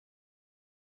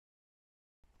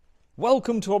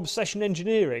Welcome to Obsession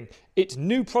Engineering. It's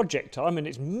new project time and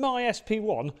it's my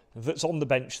SP1 that's on the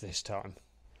bench this time.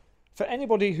 For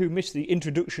anybody who missed the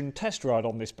introduction test ride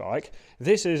on this bike,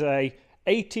 this is a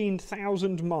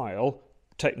 18,000 mile,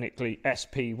 technically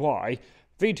SPY,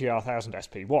 VTR 1000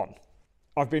 SP1.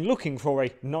 I've been looking for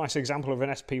a nice example of an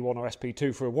SP1 or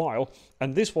SP2 for a while,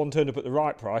 and this one turned up at the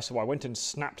right price, so I went and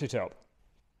snapped it up.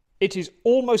 It is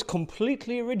almost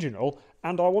completely original,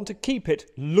 and I want to keep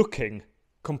it looking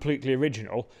completely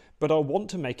original, but I want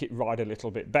to make it ride a little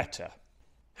bit better.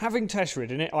 Having test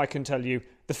ridden it, I can tell you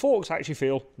the forks actually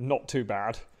feel not too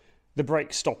bad. The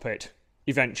brakes stop it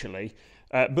eventually,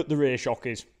 but the rear shock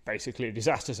is basically a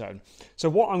disaster zone. So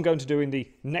what I'm going to do in the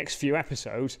next few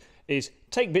episodes is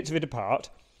take bits of it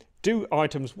apart, do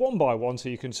items one by one so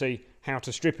you can see how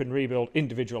to strip and rebuild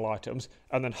individual items,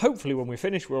 and then hopefully when we're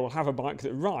finished we'll have a bike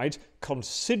that rides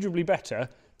considerably better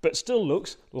but still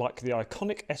looks like the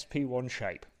iconic SP1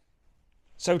 shape.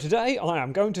 So today I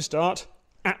am going to start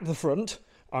at the front.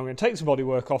 I'm going to take some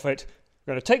bodywork off it,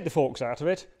 I'm going to take the forks out of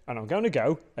it, and I'm going to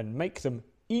go and make them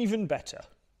even better.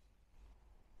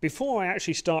 Before I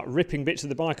actually start ripping bits of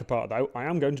the bike apart though, I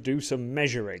am going to do some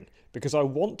measuring, because I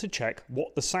want to check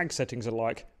what the sag settings are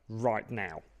like right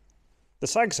now. The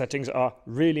sag settings are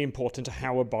really important to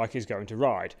how a bike is going to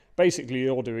ride. Basically, the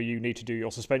order you need to do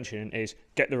your suspension in is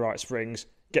get the right springs,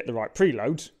 get the right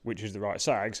preloads, which is the right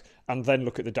sags, and then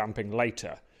look at the damping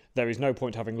later. There is no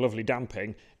point having lovely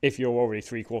damping if you're already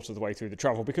 3/4 of the way through the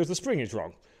travel because the spring is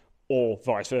wrong. Or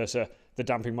vice versa, the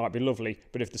damping might be lovely,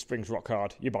 but if the spring's rock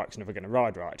hard, your bike's never going to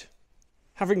ride right.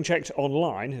 Having checked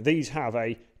online, these have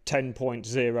a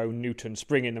 10.0 Newton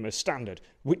spring in them as standard,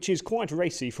 which is quite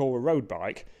racy for a road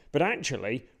bike, but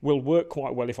actually will work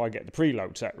quite well if I get the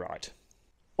preload set right.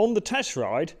 On the test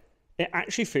ride, it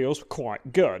actually feels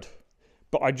quite good,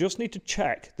 but I just need to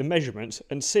check the measurements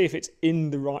and see if it's in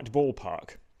the right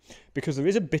ballpark, because there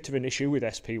is a bit of an issue with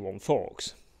SP1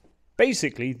 forks.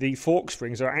 Basically, the fork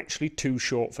springs are actually too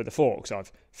short for the forks.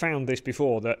 I've found this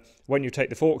before, that when you take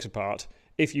the forks apart,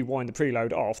 if you wind the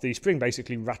preload off, the spring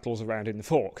basically rattles around in the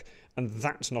fork, and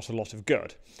that's not a lot of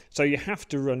good. So you have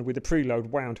to run with the preload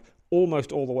wound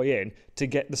almost all the way in to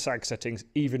get the sag settings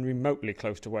even remotely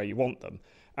close to where you want them.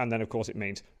 And then of course it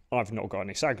means I've not got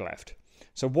any sag left.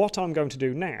 So what I'm going to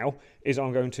do now is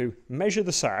I'm going to measure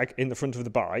the sag in the front of the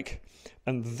bike,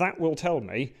 and that will tell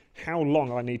me how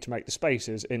long I need to make the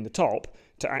spacers in the top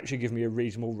to actually give me a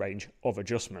reasonable range of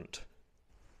adjustment.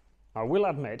 I will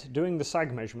admit, doing the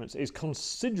sag measurements is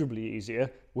considerably easier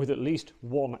with at least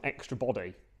one extra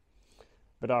body.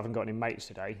 But I haven't got any mates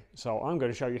today, so I'm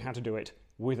going to show you how to do it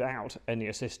without any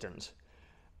assistance.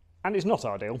 And it's not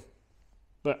ideal,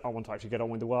 but I want to actually get on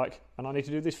with the work, and I need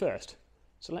to do this first.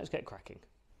 So let's get cracking.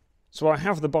 So I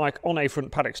have the bike on a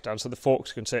front paddock stand so the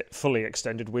forks can sit fully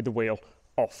extended with the wheel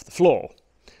off the floor.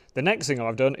 The next thing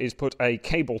I've done is put a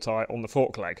cable tie on the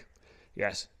fork leg.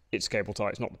 Yes, it's cable tie,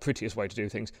 it's not the prettiest way to do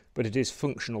things, but it is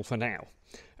functional for now.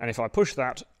 And if I push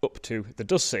that up to the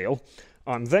dust seal,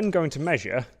 I'm then going to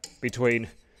measure between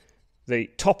the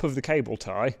top of the cable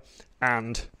tie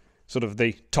and sort of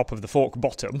the top of the fork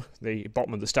bottom, the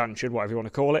bottom of the stanchion, whatever you want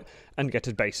to call it, and get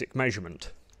a basic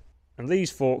measurement. And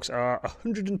these forks are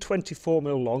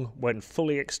 124mm long when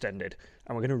fully extended,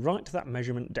 and we're going to write that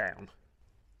measurement down.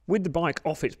 With the bike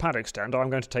off its paddock stand, I'm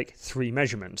going to take 3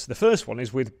 measurements. The first one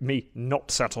is with me not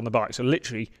sat on the bike, so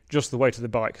literally just the weight of the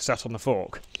bike sat on the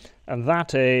fork. And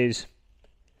that is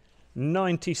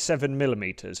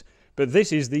 97mm. But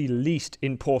this is the least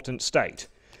important state,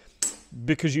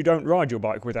 because you don't ride your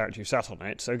bike without you sat on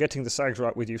it, so getting the sags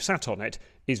right with you sat on it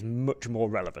is much more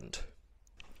relevant.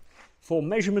 For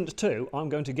measurement 2, I'm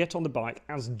going to get on the bike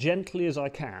as gently as I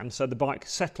can so the bike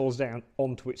settles down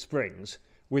onto its springs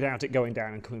without it going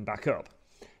down and coming back up.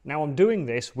 Now I'm doing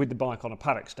this with the bike on a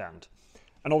paddock stand,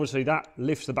 and obviously that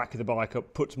lifts the back of the bike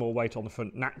up, puts more weight on the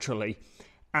front naturally,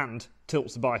 and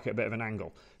tilts the bike at a bit of an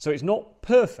angle. So it's not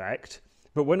perfect,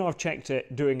 but when I've checked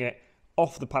it, doing it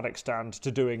off the paddock stand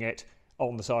to doing it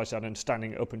on the side stand and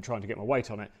standing up and trying to get my weight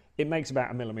on it, it makes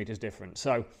about 1mm difference.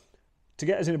 So to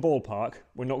get us in a ballpark,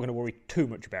 we're not going to worry too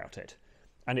much about it.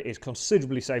 And it is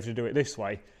considerably safer to do it this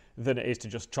way than it is to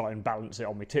just try and balance it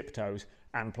on my tiptoes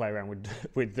and play around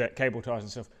with cable ties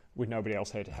and stuff with nobody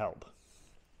else here to help.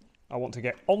 I want to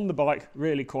get on the bike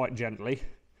really quite gently,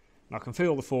 and I can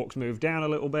feel the forks move down a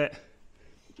little bit.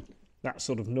 That's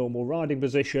sort of normal riding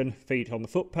position, feet on the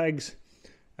foot pegs,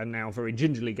 and now very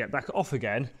gingerly get back off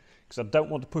again, because I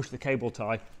don't want to push the cable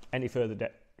tie any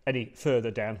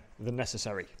further down than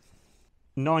necessary.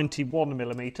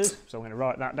 91mm, so I'm going to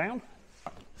write that down.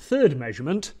 Third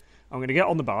measurement, I'm going to get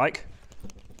on the bike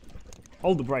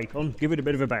hold the brake on, give it a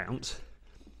bit of a bounce,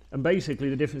 and basically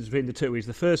the difference between the two is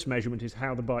the first measurement is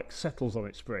how the bike settles on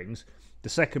its springs, the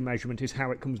second measurement is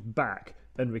how it comes back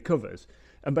and recovers,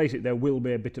 and basically there will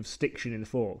be a bit of stiction in the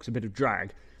forks, a bit of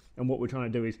drag, and what we're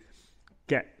trying to do is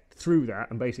get through that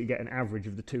and basically get an average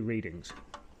of the two readings.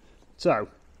 So,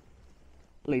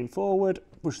 lean forward,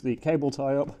 push the cable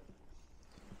tie up.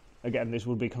 Again, this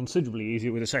would be considerably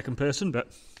easier with a second person, but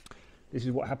this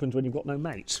is what happens when you've got no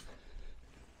mates.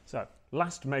 So,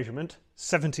 last measurement,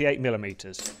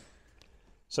 78mm.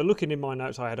 So looking in my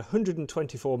notes, I had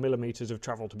 124mm of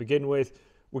travel to begin with.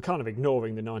 We're kind of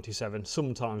ignoring the 97.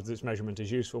 Sometimes this measurement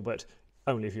is useful, but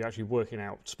only if you're actually working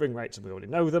out spring rates, and we already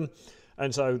know them.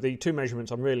 And so the two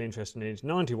measurements I'm really interested in is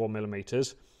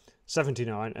 91mm,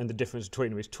 79, and the difference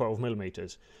between them is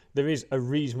 12mm. There is a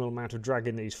reasonable amount of drag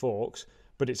in these forks,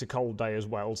 but it's a cold day as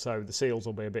well, so the seals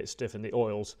will be a bit stiff and the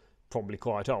oil's probably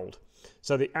quite old.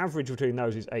 So the average between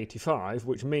those is 85,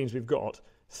 which means we've got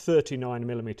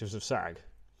 39mm of sag.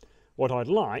 What I'd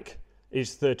like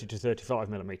is 30 to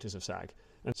 35mm of sag.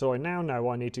 And so I now know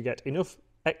I need to get enough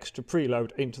extra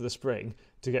preload into the spring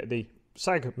to get the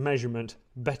sag measurement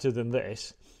better than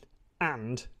this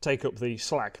and take up the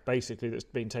slack basically that's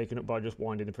been taken up by just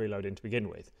winding the preload in to begin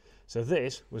with. So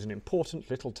this was an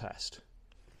important little test.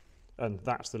 And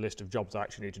that's the list of jobs I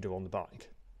actually need to do on the bike.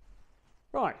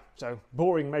 Right, so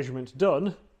boring measurements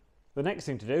done. The next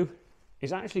thing to do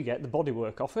is actually get the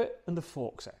bodywork off it and the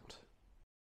forks out.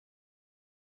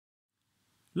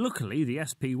 Luckily, the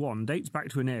SP1 dates back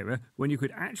to an era when you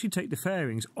could actually take the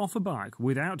fairings off a bike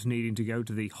without needing to go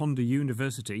to the Honda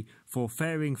University for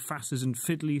fairing fasteners and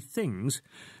fiddly things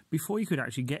before you could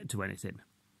actually get to anything.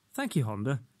 Thank you,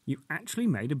 Honda. You actually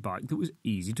made a bike that was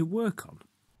easy to work on.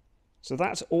 So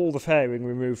that's all the fairing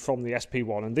removed from the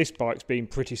SP1, and this bike's been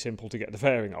pretty simple to get the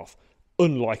fairing off,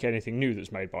 unlike anything new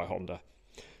that's made by Honda.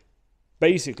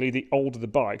 Basically, the older the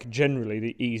bike, generally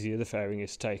the easier the fairing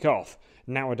is to take off.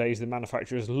 Nowadays, the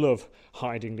manufacturers love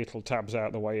hiding little tabs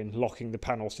out the way and locking the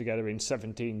panels together in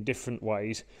 17 different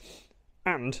ways.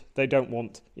 And they don't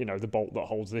want, the bolt that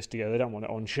holds this together, they don't want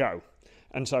it on show.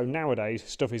 And so nowadays,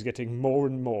 stuff is getting more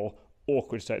and more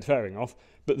awkward to take the fairing off.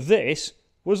 But this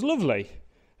was lovely.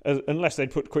 Unless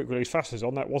they'd put quick release fasteners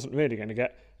on, that wasn't really going to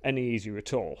get any easier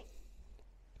at all.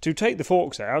 To take the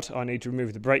forks out, I need to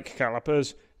remove the brake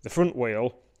calipers, the front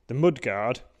wheel, the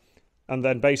mudguard, and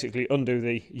then basically undo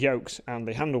the yokes and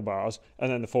the handlebars,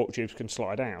 and then the fork tubes can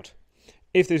slide out.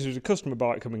 If this was a customer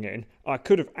bike coming in, I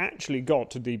could have actually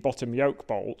got to the bottom yoke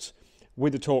bolts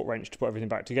with a torque wrench to put everything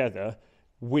back together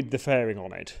with the fairing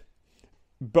on it.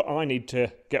 But I need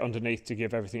to get underneath to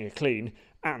give everything a clean,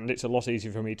 and it's a lot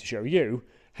easier for me to show you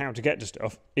how to get to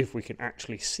stuff if we can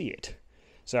actually see it.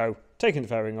 So, taking the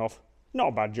fairing off, not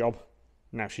a bad job.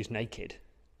 Now she's naked.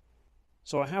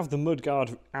 So I have the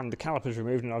mudguard and the calipers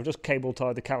removed, and I've just cable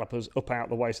tied the calipers up out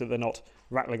the way so they're not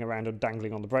rattling around and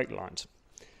dangling on the brake lines.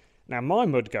 Now my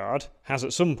mudguard has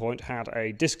at some point had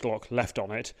a disc lock left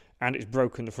on it, and it's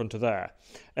broken the front of there.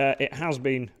 It has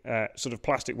been sort of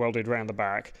plastic welded around the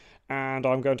back, and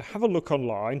I'm going to have a look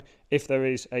online. If there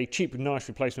is a cheap, nice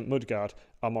replacement mudguard,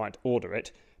 I might order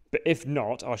it. But if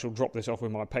not, I shall drop this off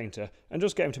with my painter and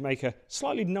just get him to make a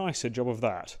slightly nicer job of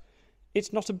that.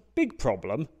 It's not a big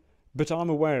problem, but I'm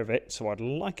aware of it, so I'd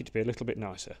like it to be a little bit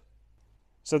nicer.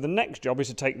 So the next job is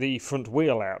to take the front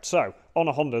wheel out. So on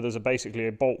a Honda there's basically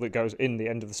a bolt that goes in the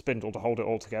end of the spindle to hold it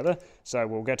all together. So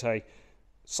we'll get a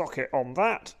socket on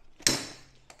that,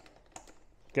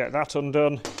 get that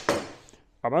undone.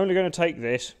 I'm only going to take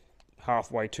this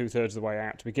halfway, 2/3 of the way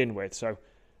out to begin with. So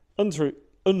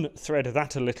unthread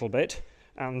that a little bit,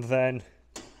 and then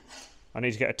I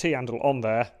need to get a T-handle on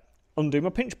there, undo my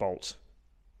pinch bolts,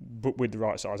 but with the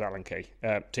right size Allen key,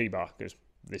 T-bar, because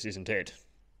this isn't it.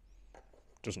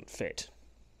 Doesn't fit.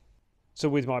 So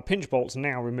with my pinch bolts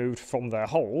now removed from their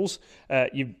holes,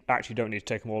 you actually don't need to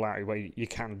take them all out. You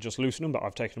can just loosen them, but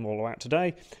I've taken them all out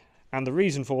today. And the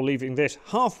reason for leaving this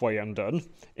halfway undone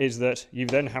is that you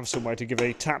then have somewhere to give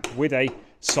a tap with a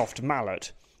soft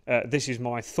mallet. This is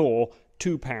my Thor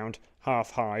 2-pound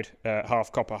half hide,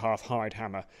 half copper, half hide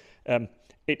hammer.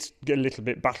 It's a little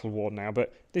bit battle worn now,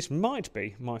 but this might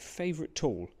be my favourite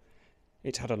tool.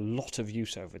 It's had a lot of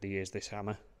use over the years, this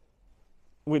hammer.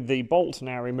 With the bolt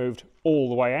now removed all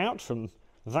the way out from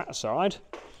that side,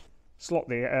 slot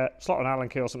an Allen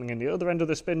key or something in the other end of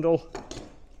the spindle,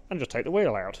 and just take the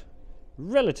wheel out.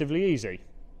 Relatively easy,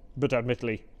 but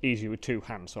admittedly easy with two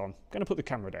hands, so I'm going to put the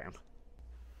camera down.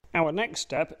 Our next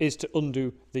step is to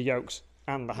undo the yokes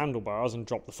and the handlebars and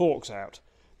drop the forks out.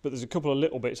 But there's a couple of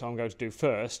little bits I'm going to do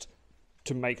first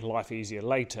to make life easier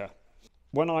later.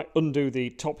 when I undo the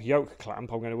top yoke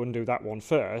clamp, I'm going to undo that one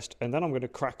first, and then I'm going to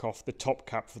crack off the top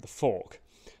cap for the fork.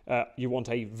 You want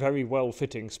a very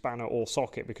well-fitting spanner or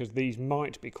socket because these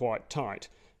might be quite tight,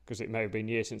 because it may have been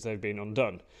years since they've been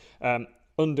undone.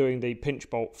 Undoing the pinch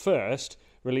bolt first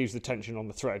relieves the tension on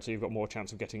the thread, so you've got more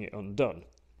chance of getting it undone.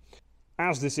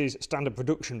 As this is standard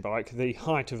production bike, the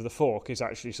height of the fork is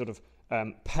actually sort of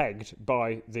pegged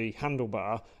by the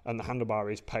handlebar, and the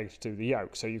handlebar is pegged to the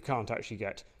yoke, so you can't actually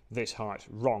get this height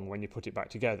wrong when you put it back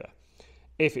together.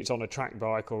 If it's on a track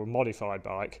bike or a modified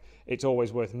bike, it's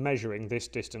always worth measuring this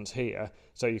distance here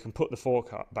so you can put the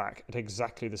fork back at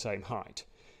exactly the same height.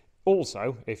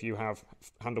 Also, if you have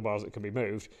handlebars that can be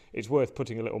moved, it's worth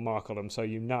putting a little mark on them so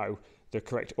you know the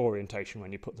correct orientation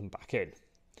when you put them back in.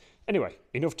 Anyway,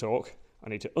 enough talk. I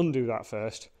need to undo that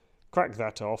first, crack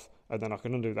that off, and then I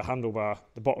can undo the handlebar,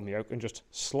 the bottom yoke, and just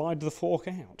slide the fork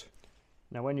out.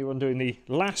 Now when you're undoing the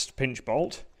last pinch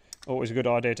bolt, always a good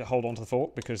idea to hold on to the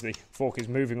fork because the fork is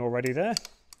moving already there.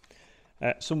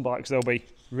 Some bikes they'll be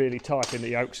really tight in the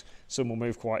yokes, some will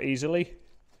move quite easily.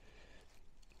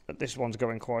 But this one's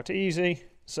going quite easy,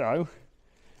 so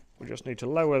we just need to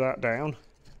lower that down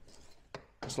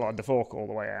and slide the fork all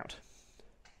the way out.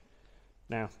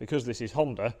 Now, because this is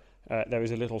Honda, there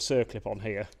is a little circlip on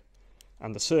here,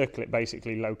 and the circlip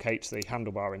basically locates the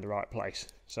handlebar in the right place.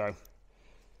 So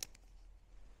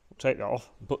take that off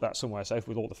and put that somewhere safe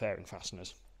with all the fairing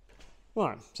fasteners.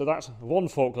 Right, so that's one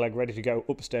fork leg ready to go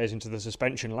upstairs into the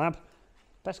suspension lab.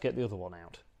 Let's get the other one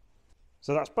out.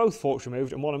 So that's both forks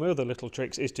removed, and one of my other little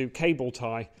tricks is to cable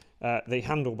tie the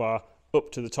handlebar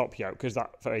up to the top yoke, because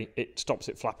that it stops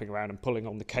it flapping around and pulling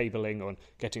on the cabling or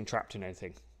getting trapped in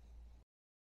anything.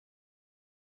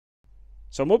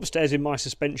 So I'm upstairs in my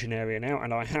suspension area now,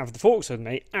 and I have the forks with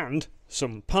me and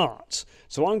some parts.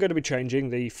 So I'm going to be changing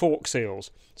the fork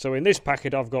seals. So in this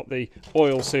packet I've got the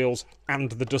oil seals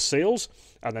and the dust seals,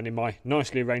 and then in my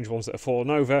nicely arranged ones that have fallen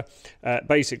over,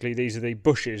 basically these are the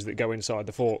bushes that go inside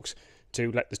the forks to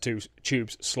let the two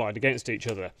tubes slide against each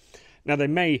other. Now they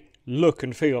may look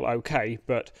and feel okay,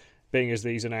 but being as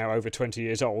these are now over 20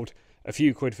 years old, a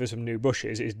few quid for some new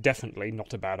bushes is definitely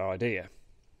not a bad idea.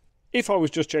 If I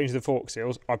was just changing the fork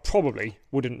seals, I probably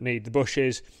wouldn't need the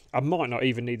bushes. I might not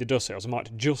even need the dust seals. I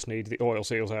might just need the oil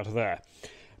seals out of there.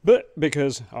 But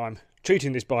because I'm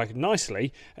treating this bike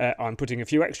nicely, I'm putting a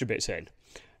few extra bits in.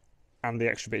 And the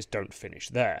extra bits don't finish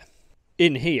there.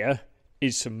 In here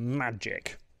is some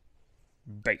magic,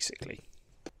 basically.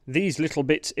 These little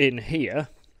bits in here,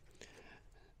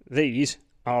 these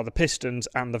are the pistons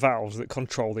and the valves that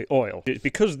control the oil. It's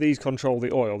because these control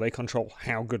the oil, they control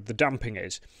how good the damping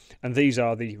is. And these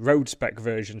are the road spec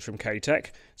versions from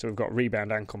K-Tech, so we've got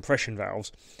rebound and compression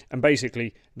valves, and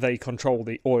basically they control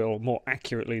the oil more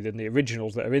accurately than the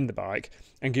originals that are in the bike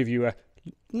and give you a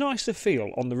nicer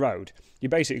feel on the road. You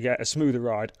basically get a smoother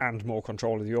ride and more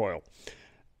control of the oil.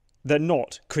 They're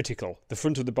not critical. The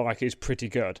front of the bike is pretty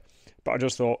good, but I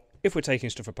just thought, if we're taking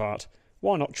stuff apart,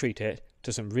 why not treat it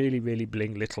to some really, really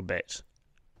bling little bits?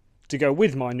 To go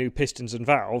with my new pistons and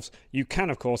valves, you can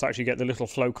of course actually get the little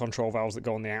flow control valves that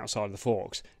go on the outside of the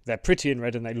forks. They're pretty in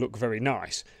red and they look very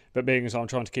nice, but being as I'm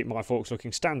trying to keep my forks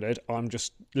looking standard, I'm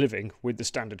just living with the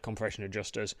standard compression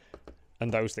adjusters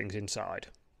and those things inside.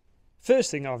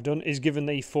 First thing I've done is given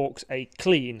the forks a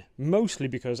clean, mostly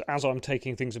because as I'm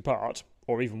taking things apart,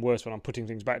 or even worse when I'm putting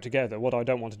things back together, what I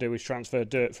don't want to do is transfer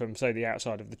dirt from, say, the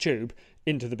outside of the tube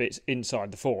into the bits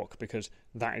inside the fork, because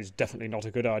that is definitely not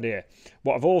a good idea.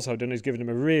 What I've also done is given them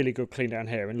a really good clean down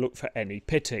here and look for any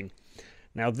pitting.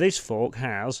 Now this fork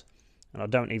has, and I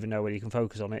don't even know whether you can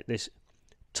focus on it, this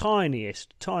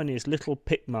tiniest little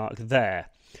pit mark there.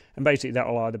 And basically that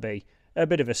will either be a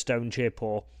bit of a stone chip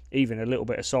or even a little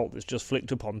bit of salt that's just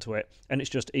flicked up onto it, and it's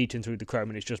just eating through the chrome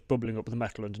and it's just bubbling up the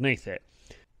metal underneath it.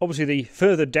 Obviously the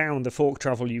further down the fork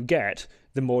travel you get,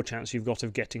 the more chance you've got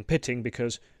of getting pitting,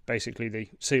 because basically the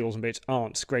seals and bits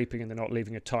aren't scraping and they're not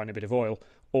leaving a tiny bit of oil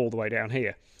all the way down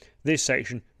here. This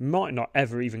section might not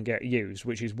ever even get used,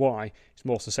 which is why it's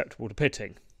more susceptible to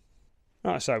pitting.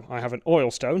 Right, so I have an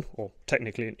oil stone, or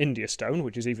technically an India stone,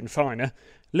 which is even finer,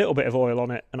 a little bit of oil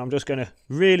on it, and I'm just going to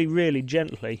really, really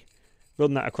gently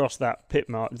run that across that pit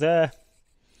mark there,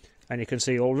 and you can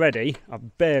see already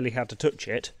I've barely had to touch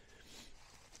it.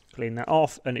 Clean that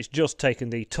off, and it's just taken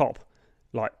the top,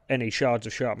 like any shards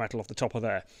of sharp metal off the top of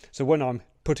there. So when I'm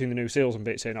putting the new seals and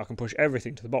bits in, I can push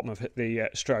everything to the bottom of the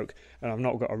stroke, and I've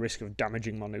not got a risk of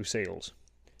damaging my new seals.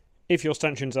 If your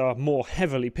stanchions are more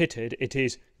heavily pitted, it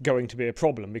is going to be a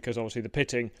problem, because obviously the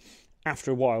pitting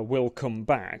after a while will come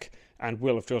back and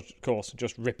will of course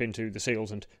just rip into the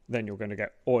seals, and then you're going to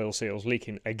get oil seals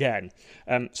leaking again.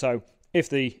 So if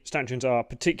the stanchions are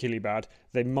particularly bad,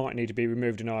 they might need to be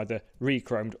removed and either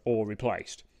re-chromed or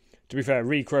replaced. To be fair,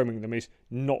 re-chroming them is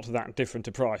not that different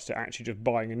a price to actually just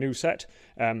buying a new set,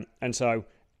 and so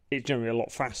it's generally a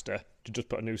lot faster to just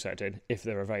put a new set in if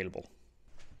they're available.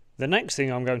 The next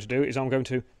thing I'm going to do is I'm going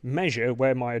to measure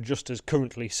where my adjusters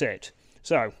currently sit.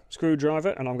 So, screwdriver,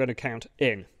 and I'm going to count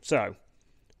in. So,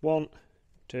 1,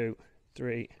 2,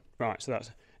 3, right, so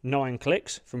that's 9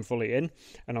 clicks from fully in,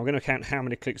 and I'm going to count how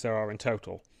many clicks there are in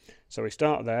total. So we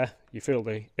start there, you feel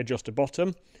the adjuster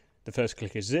bottom, the first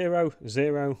click is 0,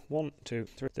 0, 1, 2,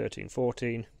 3, 13,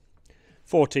 14,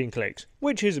 14 clicks,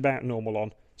 which is about normal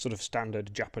on sort of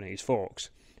standard Japanese forks.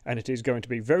 And it is going to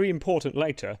be very important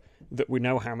later that we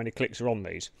know how many clicks are on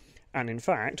these. And in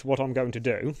fact, what I'm going to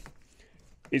do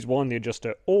is wind the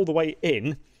adjuster all the way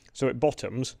in so it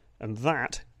bottoms, and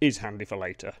that is handy for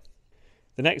later.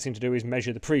 The next thing to do is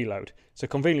measure the preload. So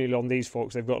conveniently on these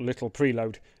forks they've got little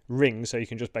preload rings, so you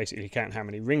can just basically count how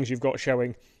many rings you've got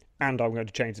showing, and I'm going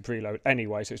to change the preload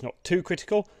anyway, so it's not too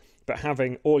critical, but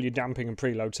having all your damping and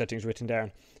preload settings written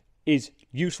down is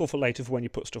useful for later for when you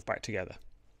put stuff back together.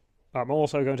 I'm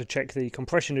also going to check the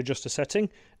compression adjuster setting,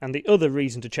 and the other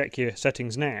reason to check your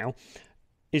settings now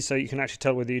is so you can actually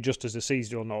tell whether the adjusters are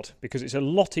seized or not, because it's a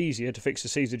lot easier to fix the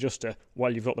seized adjuster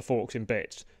while you've got the forks in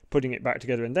bits. Putting it back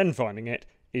together and then finding it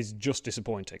is just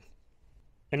disappointing.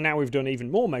 And now we've done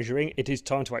even more measuring, it is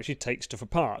time to actually take stuff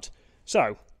apart.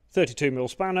 So, 32mm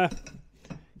spanner,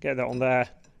 get that on there,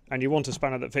 and you want a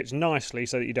spanner that fits nicely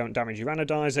so that you don't damage your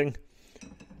anodizing.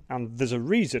 And there's a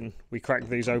reason we cracked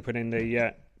these open in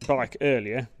the bike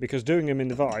earlier, because doing them in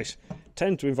the vise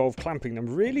tends to involve clamping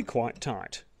them really quite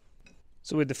tight.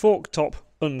 So with the fork top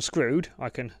unscrewed, I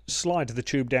can slide the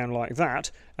tube down like that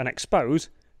and expose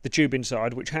the tube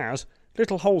inside, which has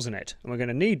little holes in it, and we're going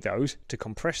to need those to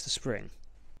compress the spring.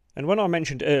 And when I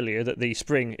mentioned earlier that the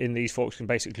spring in these forks can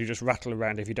basically just rattle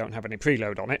around if you don't have any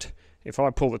preload on it, if I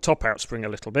pull the top out spring a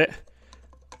little bit,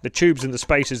 the tubes and the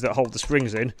spaces that hold the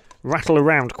springs in rattle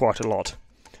around quite a lot.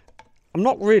 I'm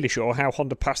not really sure how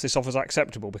Honda passed this off as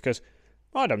acceptable, because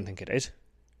I don't think it is.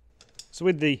 So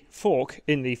with the fork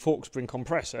in the fork spring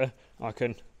compressor, I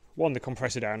can wind the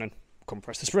compressor down and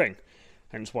compress the spring.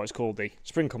 Hence why it's called the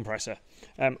spring compressor.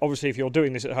 Obviously, if you're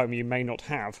doing this at home, you may not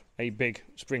have a big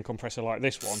spring compressor like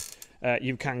this one.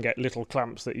 You can get little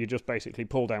clamps that you just basically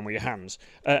pull down with your hands.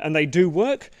 And they do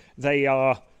work. They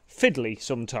are fiddly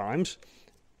sometimes,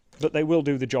 but they will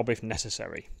do the job if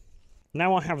necessary.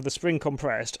 Now I have the spring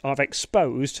compressed, I've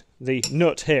exposed the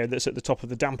nut here that's at the top of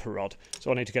the damper rod.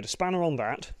 So I need to get a spanner on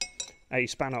that, a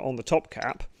spanner on the top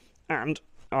cap, and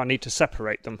I need to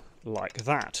separate them like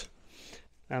that.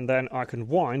 And then I can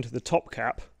wind the top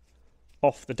cap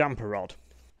off the damper rod.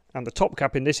 And the top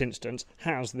cap in this instance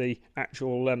has the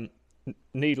actual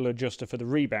needle adjuster for the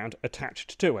rebound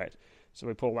attached to it. So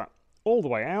we pull that all the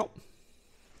way out.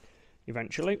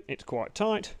 Eventually, it's quite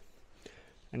tight.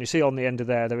 And you see on the end of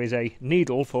there is a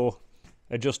needle for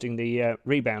adjusting the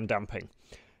rebound damping.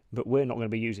 But we're not going to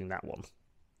be using that one,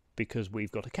 because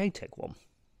we've got a K-Tech one.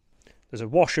 There's a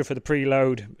washer for the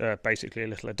preload, basically a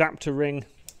little adapter ring.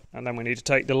 And then we need to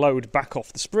take the load back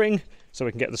off the spring so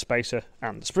we can get the spacer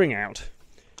and the spring out.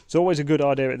 It's always a good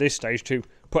idea at this stage to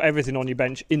put everything on your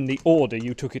bench in the order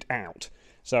you took it out.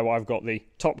 So I've got the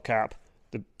top cap,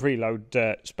 the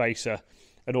preload spacer,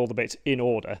 and all the bits in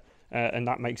order, and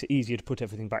that makes it easier to put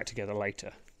everything back together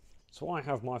later. So I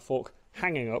have my fork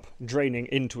hanging up, draining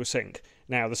into a sink.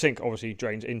 Now the sink obviously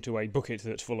drains into a bucket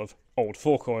that's full of old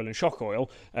fork oil and shock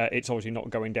oil. It's obviously not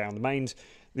going down the mains.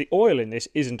 The oil in this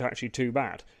isn't actually too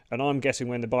bad, and I'm guessing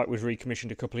when the bike was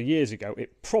recommissioned a couple of years ago,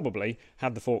 it probably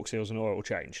had the fork seals and oil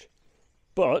changed.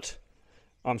 But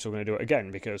I'm still going to do it again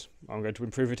because I'm going to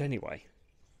improve it anyway.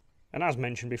 And as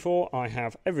mentioned before, I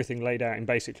have everything laid out in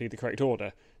basically the correct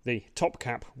order. The top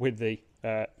cap with the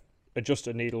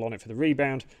adjuster needle on it for the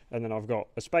rebound, and then I've got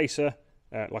a spacer,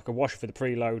 like a washer for the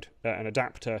preload, an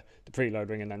adapter, the preload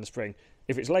ring, and then the spring.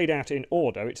 If it's laid out in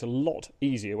order, it's a lot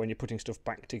easier when you're putting stuff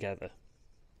back together.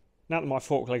 Now that my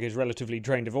fork leg is relatively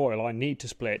drained of oil, I need to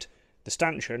split the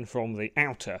stanchion from the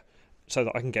outer so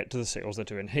that I can get to the seals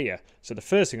that are in here. So the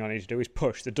first thing I need to do is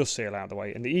push the dust seal out of the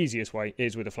way, and the easiest way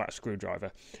is with a flat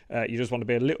screwdriver. You just want to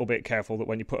be a little bit careful that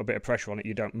when you put a bit of pressure on it,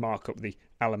 you don't mark up the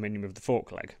aluminium of the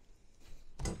fork leg.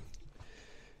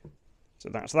 So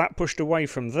that's that pushed away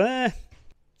from there.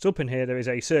 So up in here there is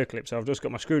a circlip, so I've just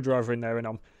got my screwdriver in there, and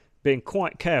I'm being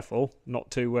quite careful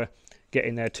not to get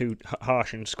in there too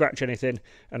harsh and scratch anything,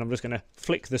 and I'm just going to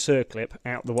flick the circlip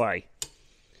out the way,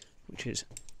 which is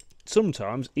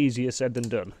sometimes easier said than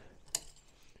done.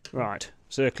 Right,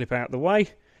 circlip out the way,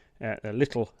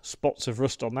 little spots of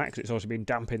rust on that because it's also been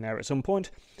damp in there at some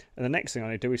point. And the next thing I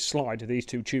need to do is slide these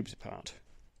two tubes apart.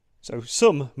 So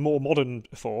some more modern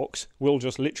forks will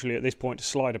just literally at this point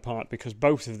slide apart because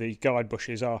both of the guide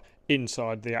bushes are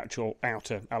inside the actual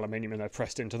outer aluminium and they're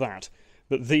pressed into that.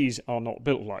 But these are not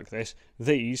built like this.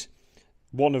 These,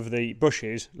 one of the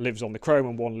bushes lives on the chrome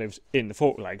and one lives in the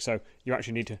fork leg, so you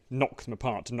actually need to knock them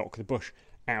apart to knock the bush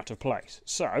out of place.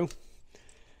 So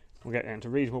we'll get into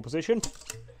reasonable position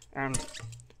and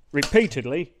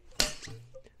repeatedly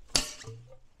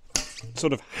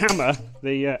sort of hammer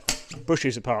the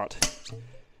bushes apart.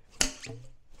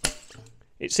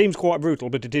 It seems quite brutal,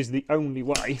 but it is the only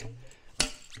way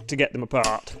to get them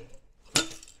apart.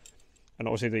 And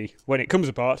obviously when it comes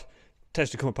apart, it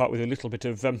tends to come apart with a little bit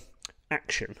of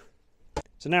action.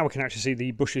 So now we can actually see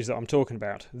the bushes that I'm talking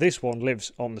about. This one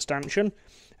lives on the stanchion,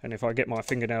 and if I get my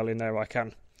fingernail in there I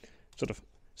can sort of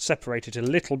separate it a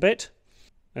little bit,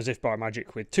 as if by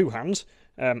magic with two hands.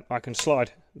 I can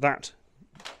slide that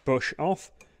bush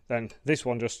off, then this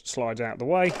one just slides out the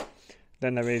way.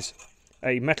 Then there is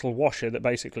a metal washer that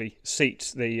basically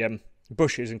seats the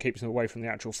bushes and keeps them away from the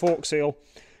actual fork seal,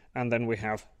 and then we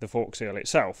have the fork seal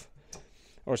itself.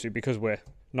 Obviously, because we're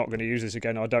not going to use this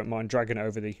again, I don't mind dragging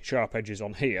over the sharp edges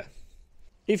on here.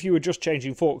 If you were just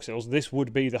changing fork seals, this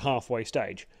would be the halfway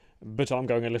stage, but I'm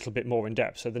going a little bit more in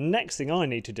depth. So the next thing I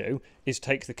need to do is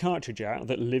take the cartridge out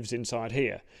that lives inside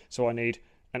here. So I need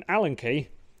an Allen key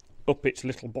up its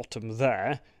little bottom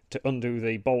there to undo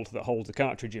the bolt that holds the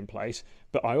cartridge in place,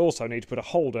 but I also need to put a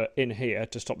holder in here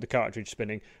to stop the cartridge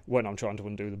spinning when I'm trying to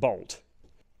undo the bolt.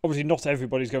 Obviously not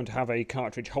everybody's going to have a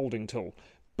cartridge holding tool,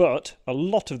 but a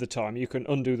lot of the time you can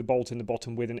undo the bolt in the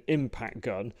bottom with an impact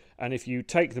gun, and if you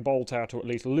take the bolt out or at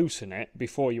least loosen it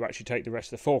before you actually take the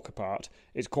rest of the fork apart,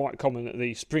 it's quite common that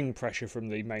the spring pressure from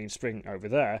the main spring over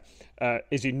there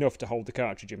is enough to hold the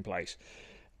cartridge in place.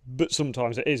 But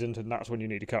sometimes it isn't, and that's when you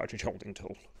need a cartridge holding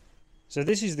tool. So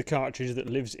this is the cartridge that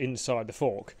lives inside the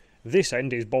fork. This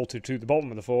end is bolted to the bottom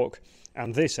of the fork,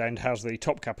 and this end has the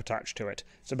top cap attached to it.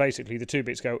 So basically the two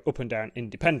bits go up and down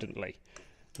independently,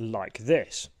 like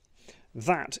this.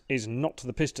 That is not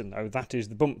the piston though, that is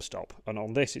the bump stop, and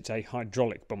on this it's a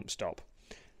hydraulic bump stop.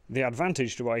 The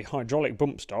advantage to a hydraulic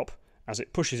bump stop, as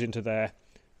it pushes into there,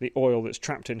 the oil that's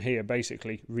trapped in here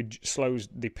basically slows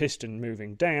the piston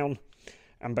moving down,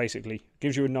 and basically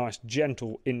gives you a nice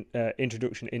gentle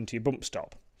introduction into your bump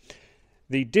stop.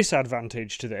 The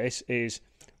disadvantage to this is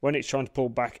when it's trying to pull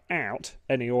back out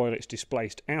any oil it's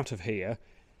displaced out of here,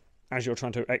 as you're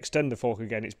trying to extend the fork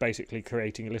again, it's basically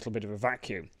creating a little bit of a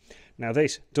vacuum. Now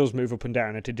this does move up and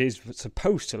down, and it is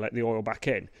supposed to let the oil back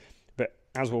in, but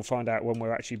as we'll find out when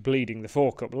we're actually bleeding the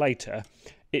fork up later,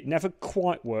 it never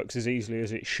quite works as easily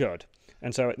as it should.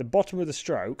 And so at the bottom of the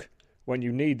stroke, when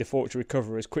you need the fork to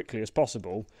recover as quickly as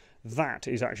possible, that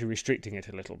is actually restricting it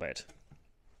a little bit.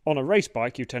 On a race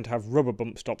bike, you tend to have rubber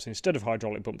bump stops instead of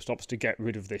hydraulic bump stops to get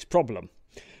rid of this problem.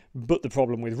 But the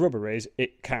problem with rubber is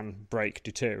it can break,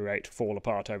 deteriorate, fall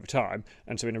apart over time,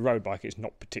 and so in a road bike it's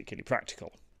not particularly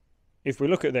practical. If we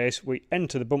look at this, we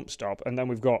enter the bump stop, and then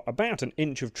we've got about an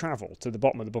inch of travel to the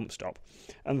bottom of the bump stop,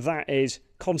 and that is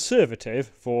conservative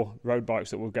for road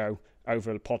bikes that will go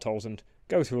over potholes and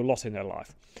go through a lot in their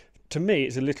life. To me,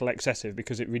 it's a little excessive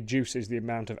because it reduces the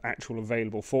amount of actual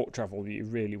available fork travel that you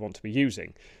really want to be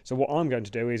using. So what I'm going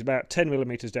to do is about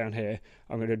 10mm down here,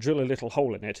 I'm going to drill a little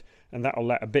hole in it, and that'll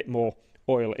let a bit more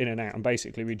oil in and out and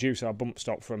basically reduce our bump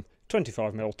stop from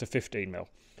 25mm to 15mm,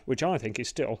 which I think is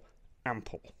still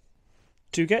ample.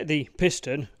 To get the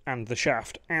piston and the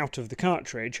shaft out of the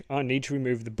cartridge, I need to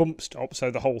remove the bump stop so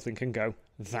the whole thing can go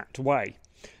that way.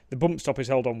 The bump stop is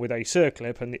held on with a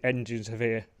circlip and the engines of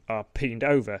here are peened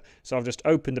over, so I've just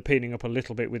opened the peening up a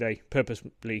little bit with a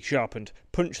purposely sharpened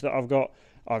punch that I've got.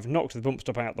 I've knocked the bump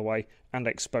stop out of the way and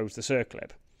exposed the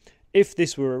circlip. If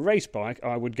this were a race bike,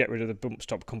 I would get rid of the bump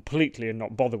stop completely and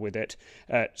not bother with it,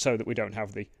 so that we don't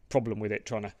have the problem with it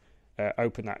trying to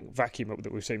open that vacuum up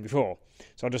that we've seen before.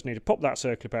 So I just need to pop that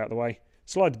circlip out of the way,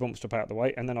 slide the bump stop out of the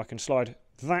way, and then I can slide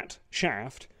that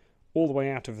shaft all the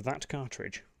way out of that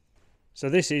cartridge. So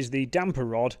this is the damper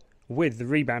rod with the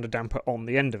rebounder damper on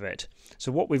the end of it.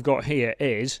 So what we've got here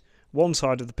is one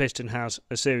side of the piston has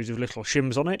a series of little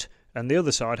shims on it, and the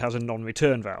other side has a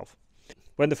non-return valve.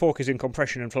 When the fork is in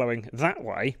compression and flowing that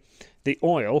way, the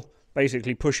oil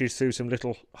basically pushes through some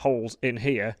little holes in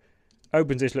here,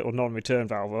 opens this little non-return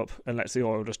valve up and lets the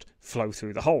oil just flow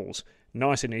through the holes.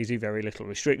 Nice and easy, very little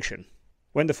restriction.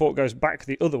 When the fork goes back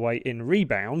the other way in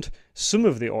rebound, some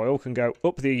of the oil can go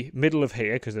up the middle of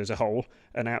here, because there's a hole,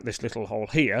 and out this little hole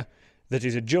here, that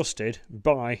is adjusted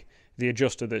by the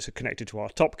adjuster that's connected to our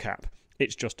top cap.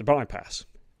 it's just a bypass.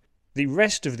 The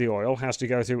rest of the oil has to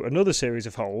go through another series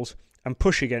of holes and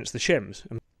push against the shims.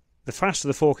 And the faster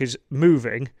the fork is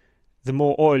moving, the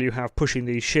more oil you have pushing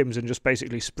these shims and just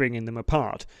basically springing them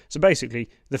apart. So basically,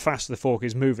 the faster the fork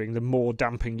is moving, the more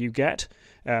damping you get,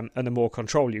 and the more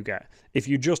control you get. If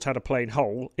you just had a plain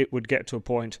hole, it would get to a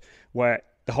point where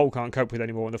the hole can't cope with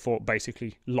anymore and the fork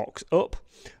basically locks up.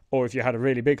 Or if you had a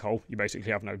really big hole, you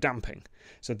basically have no damping.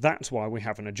 So that's why we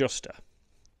have an adjuster.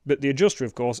 But the adjuster,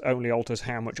 of course, only alters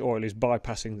how much oil is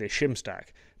bypassing this shim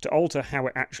stack. To alter how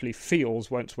it actually feels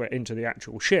once we're into the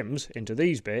actual shims, into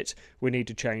these bits, we need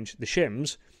to change the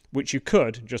shims, which you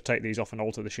could just take these off and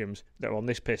alter the shims that are on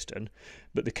this piston.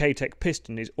 But the K-Tech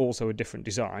piston is also a different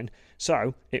design,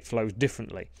 so it flows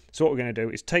differently. So what we're going to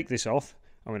do is take this off,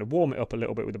 I'm going to warm it up a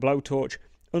little bit with a blowtorch,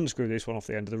 unscrew this one off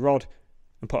the end of the rod,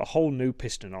 and put a whole new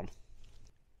piston on.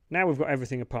 Now we've got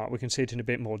everything apart, we can see it in a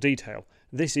bit more detail.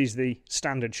 This is the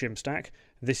standard shim stack,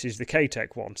 this is the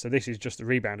K-Tech one, so this is just the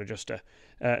rebound adjuster.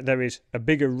 There is a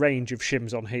bigger range of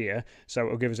shims on here, so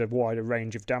it'll give us a wider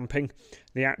range of damping.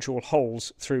 The actual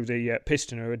holes through the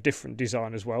piston are a different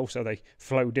design as well, so they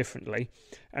flow differently.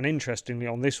 And interestingly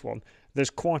on this one, there's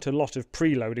quite a lot of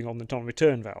preloading on the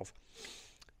non-return valve.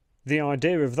 The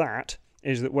idea of that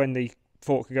is that when the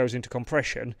fork goes into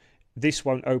compression, this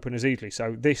won't open as easily,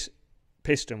 so this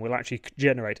piston will actually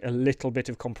generate a little bit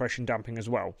of compression damping as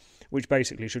well, which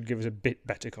basically should give us a bit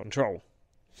better control.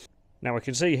 Now we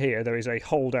can see here there is a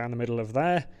hole down the middle of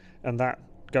there, and that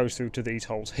goes through to these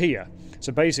holes here.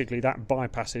 So basically that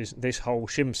bypasses this whole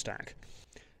shim stack.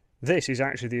 This is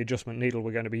actually the adjustment needle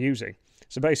we're going to be using.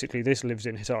 So basically this lives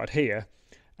inside here,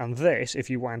 and this,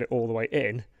 if you wound it all the way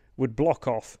in, would block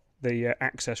off the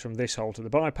access from this hole to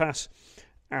the bypass,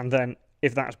 and then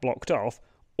if that's blocked off,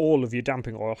 all of your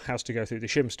damping oil has to go through the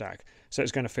shim stack, so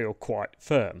it's going to feel quite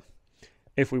firm.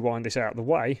 If we wind this out of the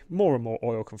way, more and more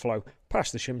oil can flow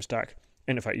past the shim stack.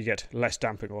 In effect, you get less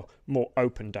damping or more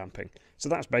open damping. So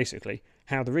that's basically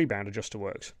how the rebound adjuster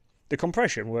works. The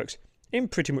compression works in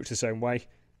pretty much the same way,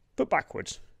 but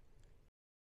backwards.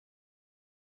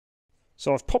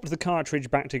 So I've popped the cartridge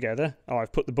back together,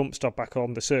 I've put the bump stop back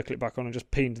on, the circlet back on, and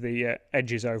just peened the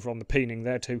edges over on the peening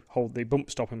there to hold the bump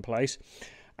stop in place.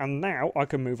 And now I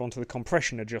can move on to the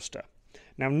compression adjuster.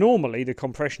 Now normally the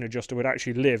compression adjuster would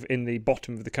actually live in the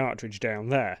bottom of the cartridge down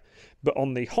there, but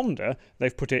on the Honda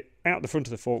they've put it out the front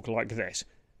of the fork like this,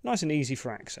 nice and easy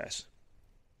for access.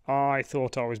 I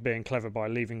thought I was being clever by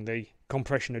leaving the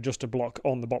compression adjuster block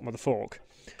on the bottom of the fork.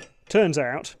 Turns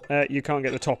out you can't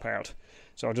get the top out,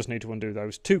 so I just need to undo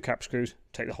those two cap screws,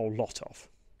 take the whole lot off.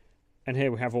 And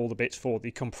here we have all the bits for the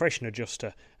compression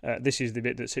adjuster. This is the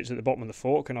bit that sits at the bottom of the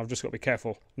fork, and I've just got to be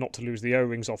careful not to lose the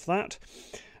O-rings off that.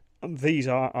 And these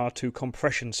are our two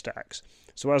compression stacks.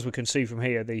 So as we can see from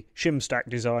here, the shim stack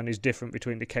design is different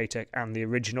between the K-Tech and the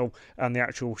original, and the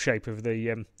actual shape of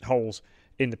the holes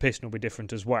in the piston will be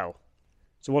different as well.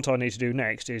 So what I need to do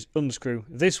next is unscrew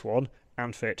this one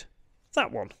and fit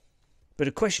that one. But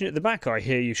a question at the back, I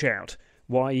hear you shout.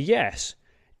 Why, yes.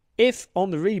 If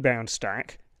on the rebound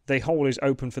stack the hole is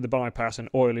open for the bypass and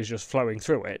oil is just flowing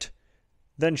through it,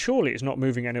 then surely it's not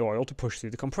moving any oil to push through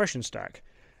the compression stack.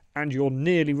 And you're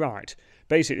nearly right.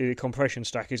 Basically the compression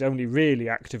stack is only really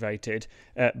activated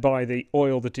by the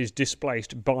oil that is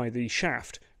displaced by the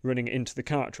shaft running into the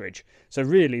cartridge. So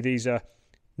really these are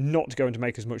not going to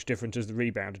make as much difference as the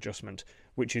rebound adjustment,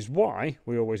 which is why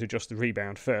we always adjust the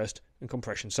rebound first and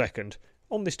compression second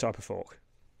on this type of fork.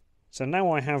 So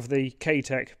now I have the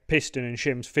K-Tech piston and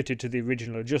shims fitted to the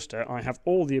original adjuster, I have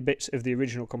all the bits of the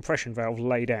original compression valve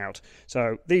laid out.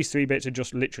 So these three bits are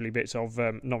just literally bits of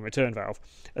non-return valve,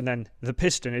 and then the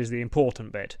piston is the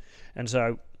important bit. And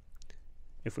so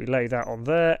if we lay that on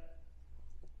there,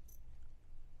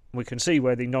 we can see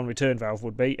where the non-return valve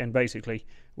would be, and basically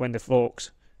when the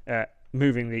fork's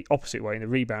moving the opposite way in the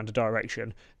rebound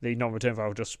direction, the non-return valve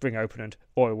will just spring open and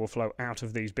oil will flow out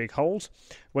of these big holes.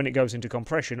 When it goes into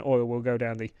compression, oil will go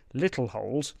down the little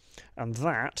holes, and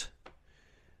that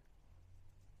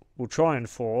will try and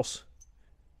force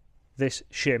this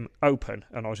shim open.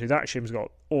 And obviously that shim's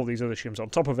got all these other shims on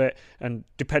top of it, and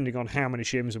depending on how many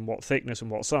shims and what thickness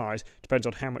and what size, depends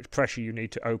on how much pressure you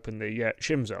need to open the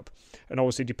shims up. And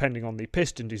obviously depending on the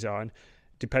piston design,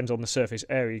 depends on the surface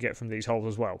area you get from these holes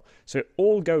as well. So it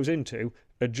all goes into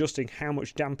adjusting how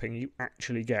much damping you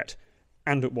actually get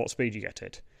and at what speed you get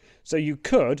it. So you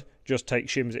could just take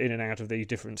shims in and out of these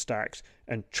different stacks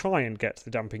and try and get the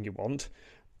damping you want,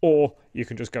 or you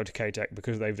can just go to K-Tech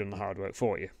because they've done the hard work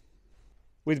for you.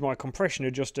 With my compression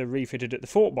adjuster refitted at the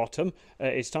fork bottom,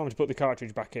 it's time to put the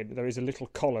cartridge back in. There is a little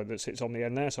collar that sits on the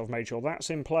end there, so I've made sure that's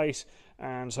in place.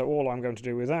 And so all I'm going to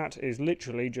do with that is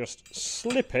literally just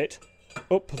slip it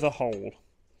up the hole.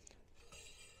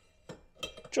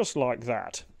 Just like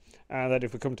that. And then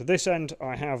if we come to this end,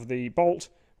 I have the bolt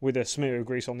with a smear of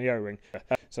grease on the O-ring.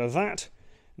 So that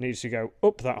needs to go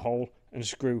up that hole and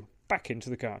screw back into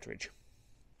the cartridge.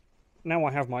 Now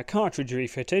I have my cartridge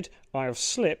refitted, I have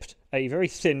slipped a very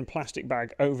thin plastic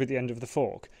bag over the end of the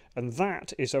fork, and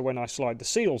that is so when I slide the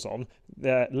seals on,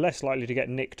 they're less likely to get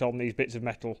nicked on these bits of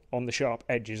metal on the sharp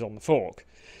edges on the fork.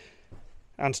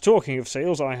 And talking of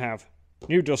seals, I have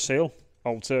new dust seal,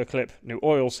 old circlip, new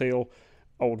oil seal,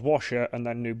 old washer, and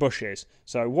then new bushes.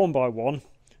 So one by one,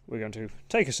 we're going to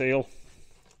take a seal,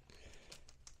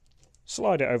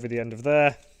 slide it over the end of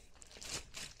there,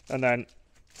 and then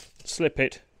slip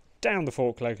it down the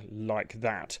fork leg like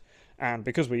that. And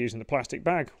because we're using the plastic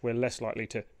bag, we're less likely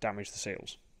to damage the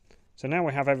seals. So now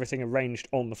we have everything arranged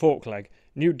on the fork leg.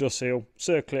 New dust seal,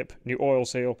 circlip, new oil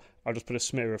seal. I'll just put a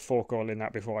smear of fork oil in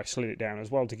that before I slid it down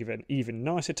as well to give it an even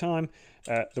nicer time.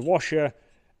 The washer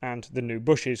and the new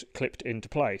bushes clipped into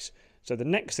place. So the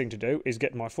next thing to do is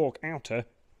get my fork outer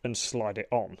and slide it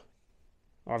on.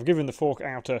 I've given the fork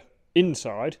outer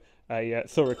inside a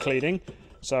thorough cleaning,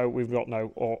 so we've got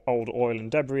no old oil and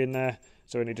debris in there.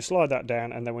 So we need to slide that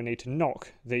down, and then we need to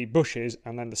knock the bushes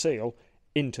and then the seal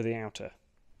into the outer.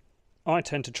 I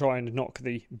tend to try and knock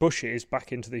the bushes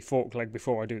back into the fork leg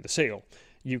before I do the seal.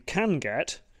 You can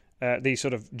get these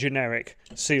sort of generic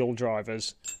seal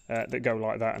drivers that go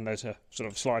like that, and there's a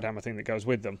sort of slide hammer thing that goes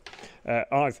with them.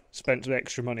 I've spent the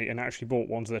extra money and actually bought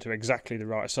ones that are exactly the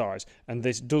right size, and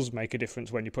this does make a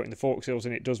difference when you're putting the fork seals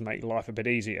in. It does make life a bit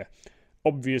easier.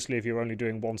 Obviously, if you're only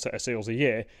doing one set of seals a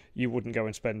year, you wouldn't go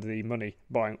and spend the money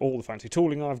buying all the fancy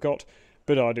tooling I've got,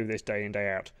 but I do this day in,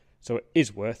 day out, so it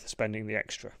is worth spending the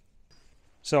extra.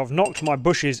 So I've knocked my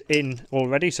bushes in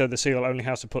already, so the seal only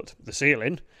has to put the seal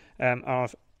in.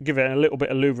 I've given it a little bit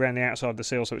of lube around the outside of the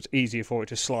seal so it's easier for it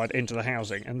to slide into the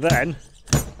housing. And then,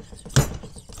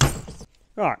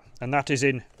 right, and that is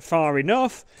in far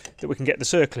enough that we can get the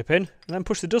circlip in and then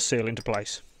push the dust seal into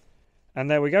place. And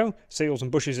there we go, seals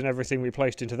and bushes and everything we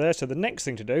placed into there. So the next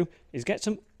thing to do is get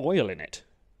some oil in it.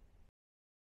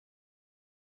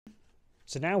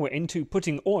 So now we're into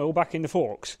putting oil back in the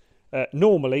forks.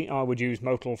 Normally I would use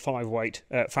Motul 5-weight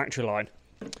factory line,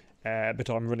 but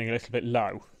I'm running a little bit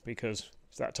low because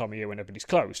it's that time of year when everybody's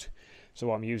closed.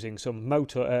 So I'm using some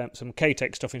some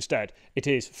K-Tech stuff instead. It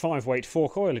is 5-weight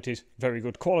fork oil, it is very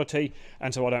good quality,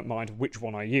 and so I don't mind which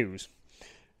one I use.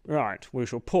 Right, we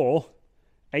shall pour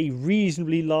a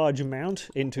reasonably large amount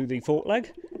into the fork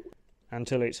leg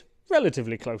until it's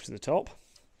relatively close to the top.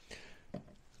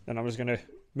 Then I'm just going to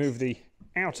move the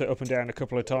outer up and down a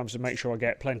couple of times to make sure I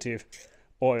get plenty of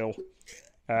oil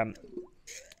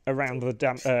around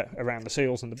the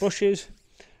seals and the bushes.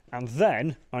 And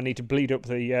then I need to bleed up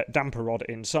the damper rod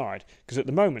inside, because at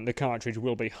the moment the cartridge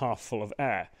will be half full of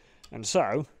air. And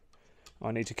so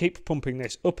I need to keep pumping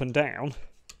this up and down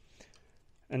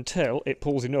until it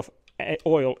pulls enough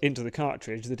oil into the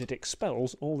cartridge that it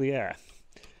expels all the air.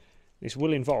 This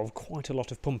will involve quite a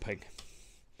lot of pumping,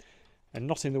 and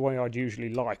not in the way I'd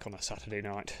usually like on a Saturday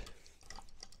night.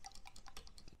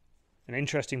 An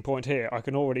interesting point here, I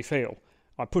can already feel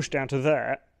I push down to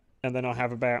there and then I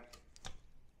have about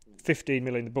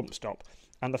 15mm in the bump stop,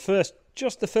 and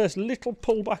just the first little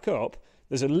pull back up,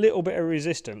 there's a little bit of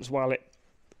resistance while it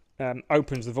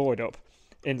opens the void up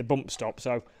in the bump stop.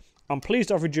 So I'm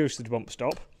pleased I've reduced the bump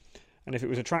stop, and if it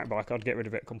was a track bike I'd get rid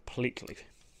of it completely.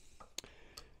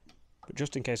 But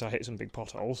just in case I hit some big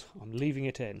potholes, I'm leaving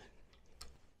it in.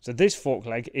 So this fork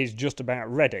leg is just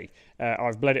about ready.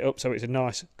 I've bled it up so it's a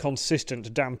nice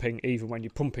consistent damping even when you're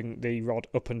pumping the rod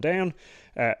up and down.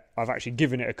 I've actually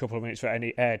given it a couple of minutes for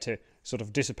any air to sort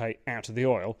of dissipate out of the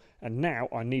oil, and now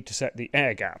I need to set the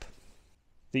air gap.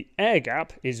 The air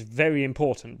gap is very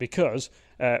important because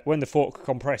when the fork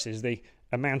compresses, the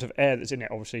amount of air that's in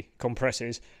it obviously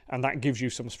compresses, and that gives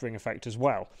you some spring effect as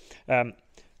well.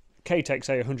 K-Tech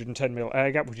say 110mm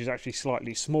air gap, which is actually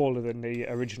slightly smaller than the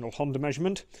original Honda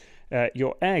measurement.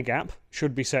 Your air gap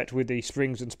should be set with the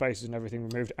springs and spacers and everything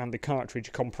removed and the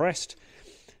cartridge compressed.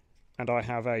 And I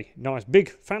have a nice big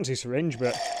fancy syringe,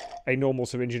 but a normal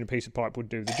syringe and a piece of pipe would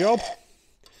do the job.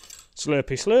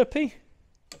 Slurpy slurpy.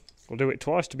 We'll do it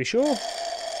twice to be sure.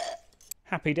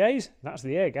 Happy days, that's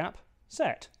the air gap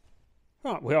set.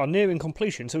 Right, we are nearing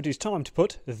completion, so it is time to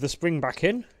put the spring back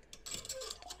in.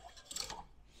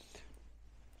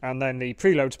 And then the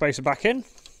preload spacer back in.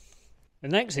 The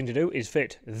next thing to do is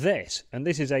fit this, and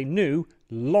this is a new,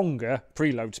 longer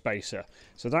preload spacer.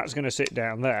 So that's going to sit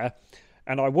down there,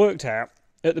 and I worked out,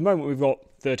 at the moment we've got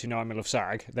 39mm of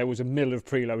sag, there was a mil of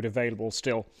preload available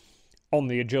still on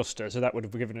the adjuster, so that would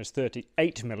have given us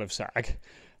 38mm of sag.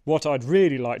 What I'd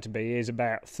really like to be is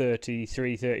about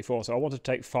 33, 34, so I want to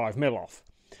take 5mm off.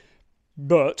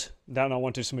 But then I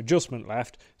wanted some adjustment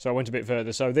left, so I went a bit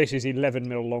further, so this is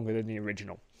 11mm longer than the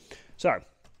original. So,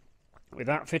 with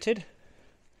that fitted,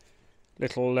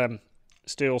 little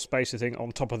steel spacer thing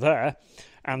on top of there,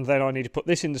 and then I need to put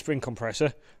this in the spring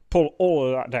compressor, pull all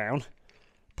of that down,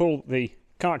 pull the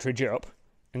cartridge up,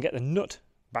 and get the nut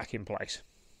back in place.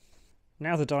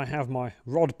 Now that I have my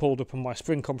rod pulled up and my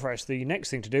spring compressed, the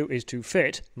next thing to do is to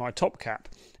fit my top cap.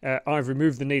 I've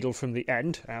removed the needle from the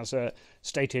end, as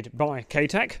stated by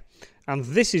K-Tech, and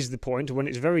this is the point when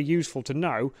it's very useful to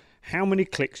know how many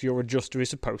clicks your adjuster is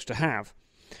supposed to have.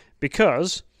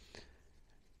 Because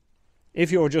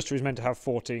if your adjuster is meant to have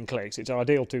 14 clicks, it's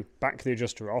ideal to back the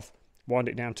adjuster off, wind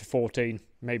it down to 14,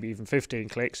 maybe even 15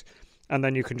 clicks, and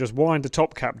then you can just wind the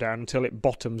top cap down until it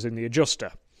bottoms in the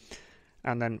adjuster.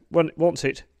 And then once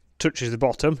it touches the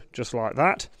bottom, just like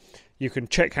that, you can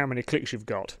check how many clicks you've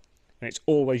got. And it's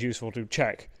always useful to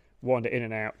check, wind it in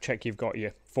and out, check you've got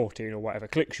your 14 or whatever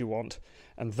clicks you want,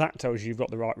 and that tells you you've got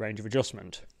the right range of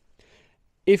adjustment.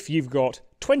 If you've got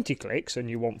 20 clicks and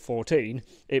you want 14,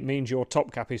 it means your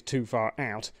top cap is too far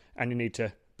out and you need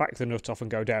to back the nut off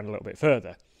and go down a little bit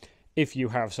further. If you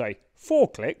have, say, 4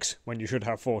 clicks when you should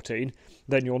have 14,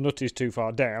 then your nut is too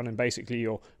far down and basically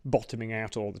you're bottoming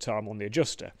out all the time on the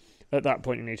adjuster. At that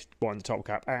point you need to wind the top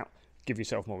cap out, give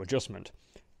yourself more adjustment.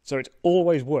 So it's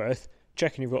always worth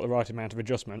checking you've got the right amount of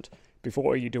adjustment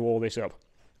before you do all this up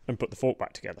and put the fork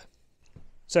back together.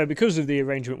 So because of the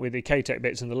arrangement with the K-Tech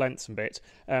bits and the lengths and bits,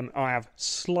 I have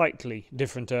slightly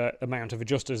different amount of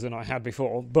adjusters than I had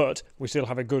before, but we still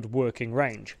have a good working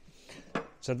range.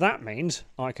 So that means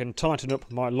I can tighten up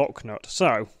my lock nut.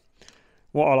 So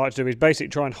what I like to do is basically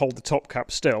try and hold the top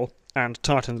cap still and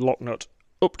tighten the lock nut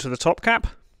up to the top cap,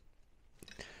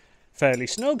 fairly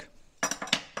snug,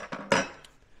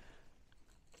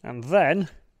 and then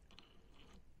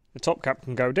the top cap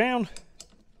can go down.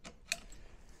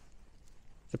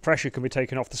 The pressure can be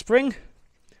taken off the spring,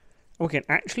 and we can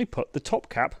actually put the top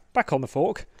cap back on the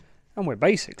fork, and we're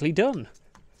basically done.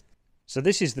 So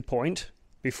this is the point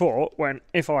before when,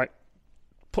 if I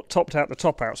topped out the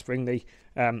top out spring, the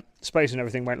space and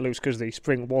everything went loose because the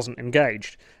spring wasn't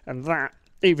engaged, and that,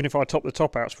 even if I top the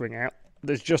top out spring out,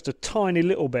 there's just a tiny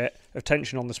little bit of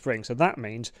tension on the spring, so that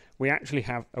means we actually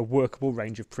have a workable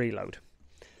range of preload.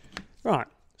 Right,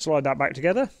 slide that back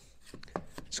together,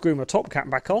 screw my top cap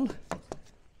back on.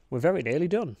 We're very nearly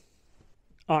done.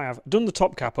 I have done the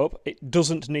top cap up. It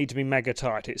doesn't need to be mega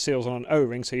tight. It seals on an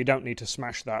O-ring, so you don't need to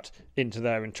smash that into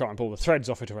there and try and pull the threads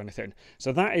off it or anything.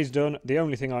 So that is done. The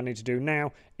only thing I need to do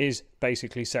now is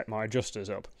basically set my adjusters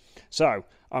up. So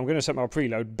I'm going to set my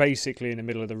preload basically in the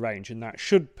middle of the range, and that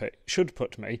should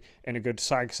put me in a good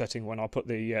sag setting when I put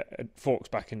the forks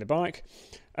back in the bike.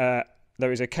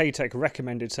 There is a K-Tech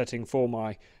recommended setting for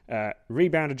my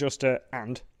rebound adjuster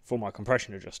and for my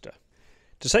compression adjuster.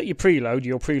 To set your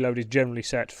preload is generally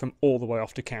set from all the way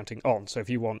off to counting on. So if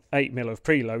you want 8mm of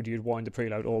preload, you'd wind the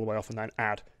preload all the way off and then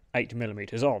add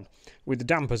 8mm on. With the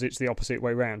dampers, it's the opposite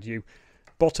way round. You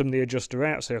bottom the adjuster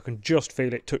out so you can just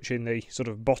feel it touching the sort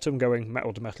of bottom, going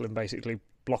metal to metal and basically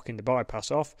blocking the bypass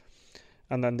off.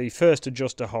 And then the first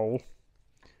adjuster hole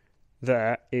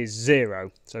there is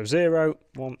 0. So 0,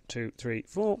 1, 2, 3,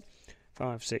 4,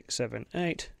 5, 6, 7,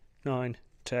 8, 9,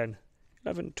 10,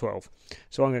 11, 12.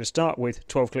 So I'm going to start with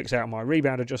 12 clicks out of my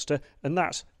rebound adjuster, and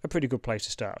that's a pretty good place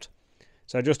to start.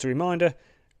 So just a reminder,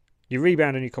 your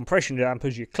rebound and your compression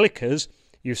dampers, your clickers,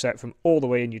 you set from all the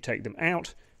way in, you take them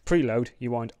out. Preload,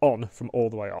 you wind on from all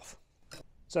the way off.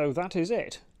 So that is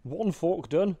it. One fork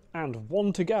done and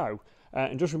one to go.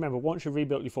 And just remember, once you've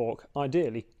rebuilt your fork,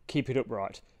 ideally keep it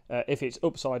upright. If it's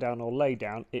upside down or laid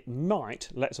down, it might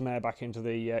let some air back into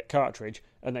the cartridge,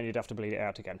 and then you'd have to bleed it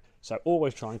out again. So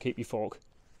always try and keep your fork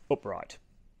upright.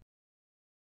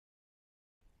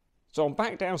 So I'm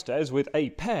back downstairs with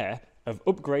a pair of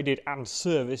upgraded and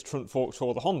serviced front forks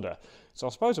for the Honda. So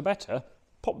I suppose I better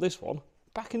pop this one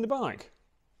back in the bike,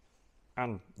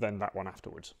 and then that one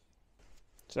afterwards.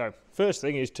 So first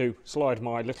thing is to slide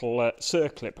my little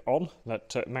circlip on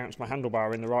that mounts my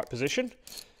handlebar in the right position.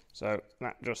 So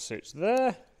that just sits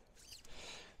there,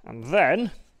 and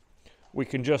then we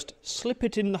can just slip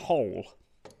it in the hole,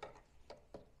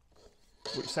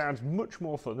 which sounds much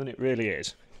more fun than it really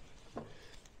is.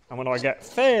 And when I get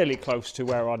fairly close to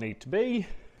where I need to be,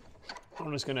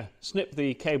 I'm just going to snip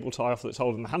the cable tie off that's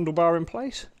holding the handlebar in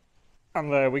place.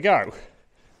 And there we go.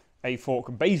 A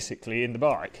fork basically in the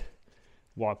bike.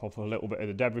 Wipe off a little bit of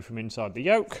the debris from inside the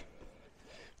yoke.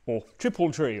 Or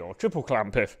triple tree or triple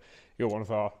clamp if you're one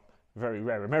of our very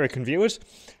rare American viewers.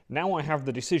 Now I have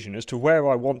the decision as to where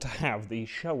I want to have the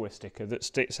shower sticker that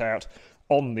sticks out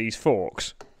on these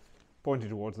forks, pointed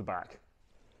towards the back.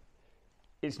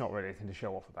 It's not really anything to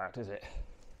show off about, is it?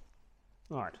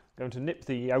 Right, going to nip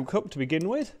the yoke up to begin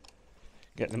with.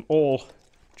 Get them all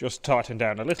just tightened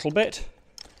down a little bit.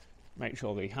 Make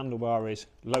sure the handlebar is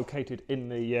located in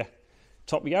the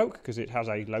top yoke, because it has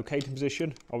a locating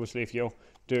position. Obviously, if you're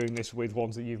doing this with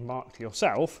ones that you've marked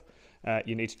yourself,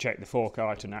 you need to check the fork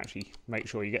height and actually make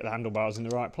sure you get the handlebars in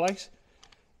the right place.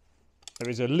 There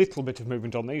is a little bit of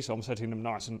movement on these, so I'm setting them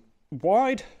nice and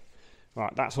wide.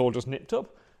 Right, that's all just nipped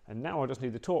up. And now I just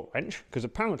need the torque wrench, because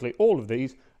apparently all of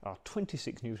these are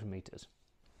 26 Newton meters.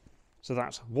 So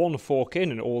that's one fork in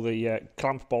and all the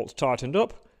clamp bolts tightened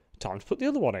up. Time to put the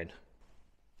other one in.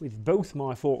 With both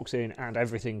my forks in and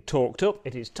everything torqued up,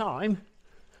 it is time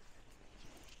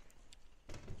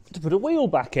to put a wheel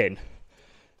back in.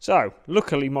 So,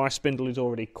 luckily my spindle is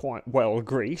already quite well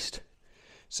greased.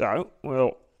 So,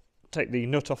 we'll take the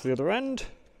nut off the other end,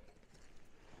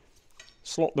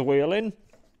 slot the wheel in.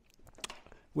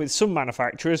 With some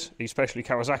manufacturers, especially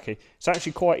Kawasaki, it's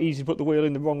actually quite easy to put the wheel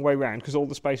in the wrong way round because all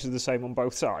the space is the same on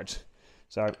both sides.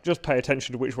 So, just pay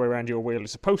attention to which way around your wheel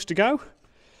is supposed to go.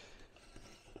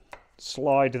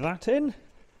 Slide that in.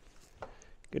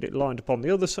 Get it lined up on the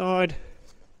other side.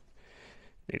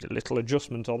 Need a little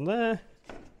adjustment on there.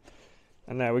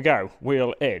 And there we go,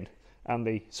 wheel in. And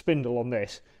the spindle on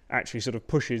this actually sort of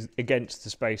pushes against the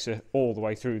spacer all the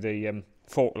way through the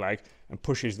fork leg and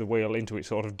pushes the wheel into its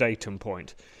sort of datum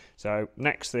point. So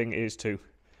next thing is to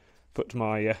put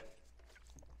my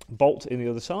bolt in the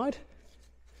other side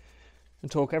and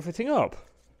torque everything up.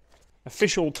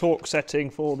 Official torque setting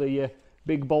for the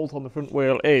big bolt on the front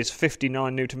wheel is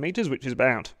 59 Newton meters, which is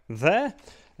about there.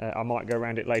 I might go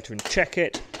around it later and check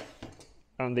it.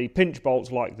 And the pinch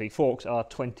bolts, like the forks, are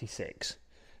 26.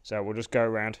 So we'll just go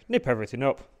around, nip everything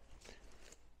up,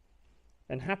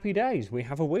 and happy days, we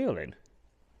have a wheel in.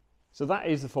 So that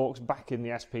is the forks back in the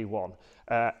SP1.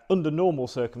 Under normal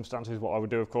circumstances, what I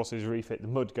would do, of course, is refit the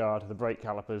mudguard, the brake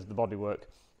calipers, the bodywork,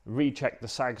 recheck the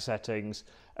sag settings,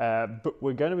 but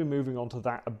we're going to be moving on to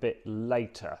that a bit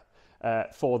later.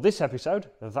 For this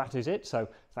episode, that is it. So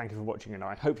thank you for watching, and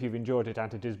I hope you've enjoyed it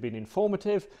and it has been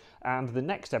informative. And the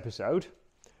next episode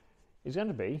is going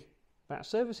to be about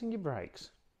servicing your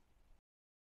brakes.